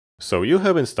So you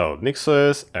have installed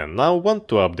NixOS and now want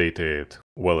to update it.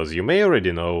 Well, as you may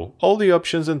already know, all the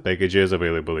options and packages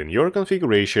available in your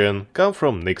configuration come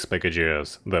from Nix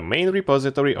packages, the main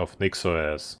repository of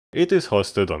NixOS. It is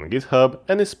hosted on GitHub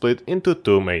and is split into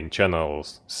two main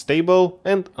channels, stable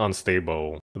and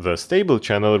unstable. The stable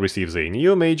channel receives a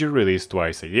new major release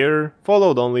twice a year,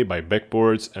 followed only by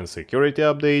backports and security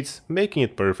updates, making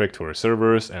it perfect for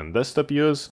servers and desktop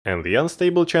use, and the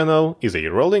unstable channel is a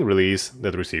rolling release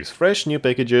that receives fresh new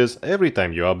packages every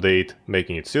time you update,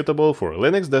 making it suitable for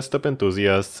Linux desktop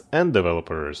enthusiasts and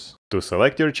developers. To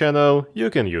select your channel, you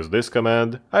can use this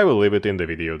command, I will leave it in the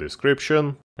video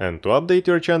description. And to update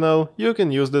your channel, you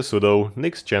can use the sudo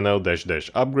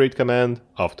nix-channel-upgrade command,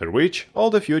 after which all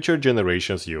the future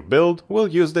generations you build will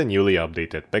use the newly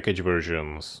updated package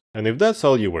versions. And if that's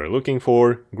all you were looking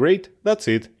for, great, that's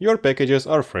it, your packages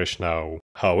are fresh now.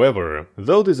 However,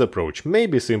 though this approach may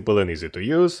be simple and easy to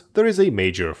use, there is a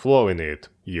major flaw in it.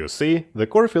 You see, the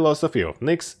core philosophy of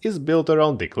Nix is built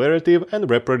around declarative and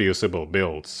reproducible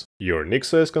builds. Your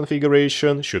NixOS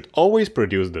configuration should always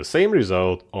produce the same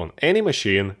result on any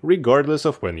machine, regardless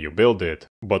of when you build it.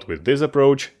 But with this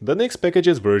approach, the Nix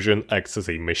packages version acts as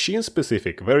a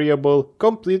machine-specific variable,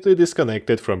 completely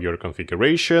disconnected from your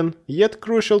configuration, yet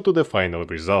crucial to the final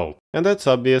result. And that's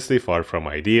obviously far from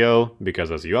ideal,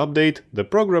 because as you update, the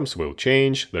programs will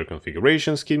change, their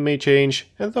configuration scheme may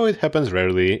change, and though it happens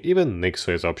rarely, even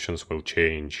NixOS options will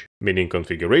change. Meaning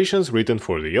configurations written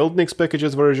for the old Nix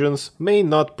packages versions may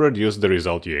not produce the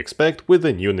result you expect with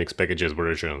the new Nix packages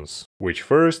versions. Which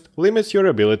first, limits your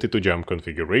ability to jump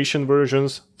configuration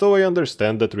versions, though I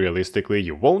understand that realistically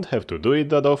you won't have to do it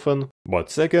that often,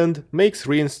 but second, makes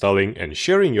reinstalling and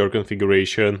sharing your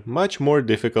configuration much more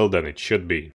difficult than it should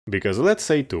be. Because let's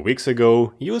say 2 weeks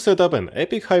ago, you set up an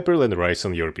epic Hyperland rise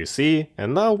on your PC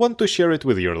and now want to share it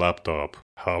with your laptop.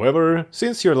 However,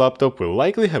 since your laptop will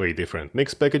likely have a different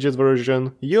Nix packages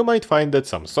version, you might find that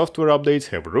some software updates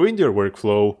have ruined your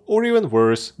workflow, or even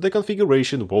worse, the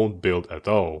configuration won't build at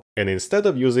all. And instead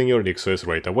of using your NixOS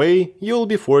right away, you'll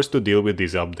be forced to deal with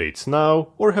these updates now,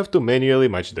 or have to manually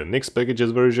match the Nix packages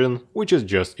version, which is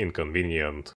just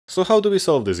inconvenient. So how do we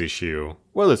solve this issue?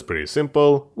 Well, it's pretty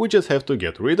simple, we just have to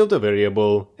get rid of the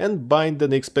variable and bind the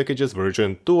Nix packages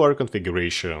version to our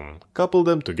configuration, couple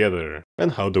them together.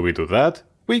 And how do we do that?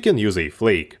 We can use a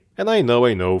flake. And I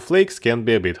know flakes can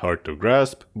be a bit hard to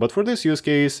grasp, but for this use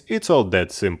case, it's all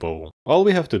that simple. All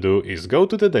we have to do is go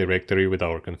to the directory with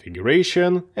our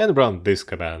configuration and run this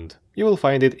command. You will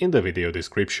find it in the video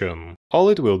description. All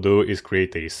it will do is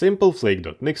create a simple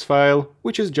flake.nix file,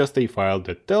 which is just a file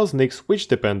that tells Nix which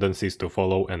dependencies to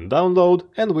follow and download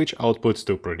and which outputs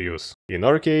to produce. In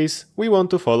our case, we want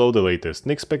to follow the latest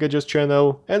Nix packages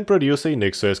channel and produce a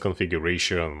NixOS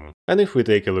configuration. And if we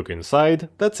take a look inside,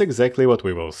 that's exactly what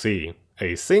we will see.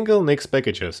 A single Nix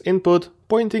packages input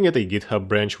pointing at a GitHub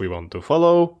branch we want to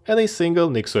follow, and a single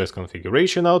NixOS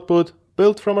configuration output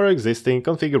built from our existing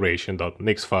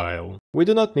configuration.nix file. We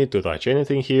do not need to touch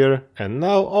anything here, and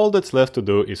now all that's left to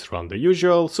do is run the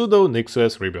usual sudo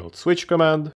nixos rebuild switch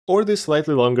command, or this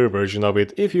slightly longer version of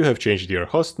it if you have changed your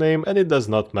hostname and it does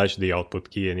not match the output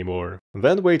key anymore.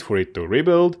 Then wait for it to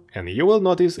rebuild, and you will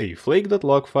notice a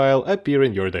flake.log file appear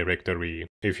in your directory.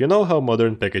 If you know how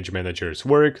modern package managers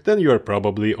work, then you are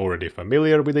probably already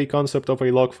familiar with the concept of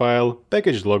a log file.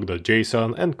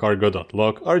 Packagelog.json and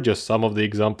cargo.log are just some of the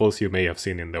examples you may have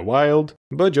seen in the wild,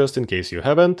 but just in case you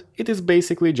haven't, it is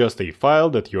basically just a file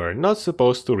that you are not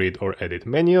supposed to read or edit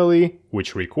manually,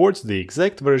 which records the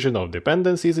exact version of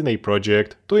dependencies in a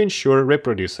project to ensure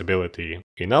reproducibility.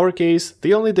 In our case,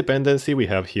 the only dependency we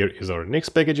have here is our Nix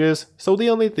packages, so the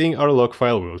only thing our log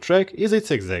file will track is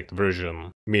its exact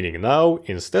version. Meaning now,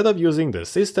 instead of using the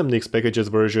system Nix packages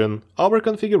version, our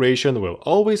configuration will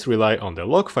always rely on the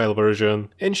log file version,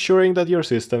 ensuring that your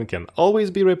system can always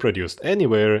be reproduced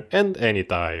anywhere and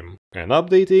anytime. And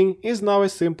updating is now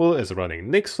as simple as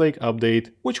running nix-flake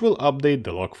update, which will update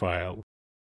the log file.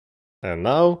 And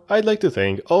now, I'd like to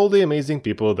thank all the amazing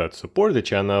people that support the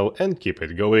channel and keep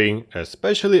it going,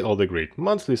 especially all the great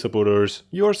monthly supporters.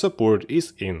 Your support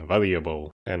is invaluable.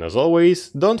 And as always,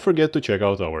 don't forget to check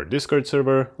out our Discord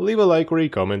server, leave a like or a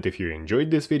comment if you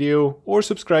enjoyed this video, or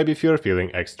subscribe if you're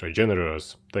feeling extra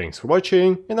generous. Thanks for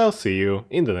watching, and I'll see you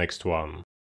in the next one.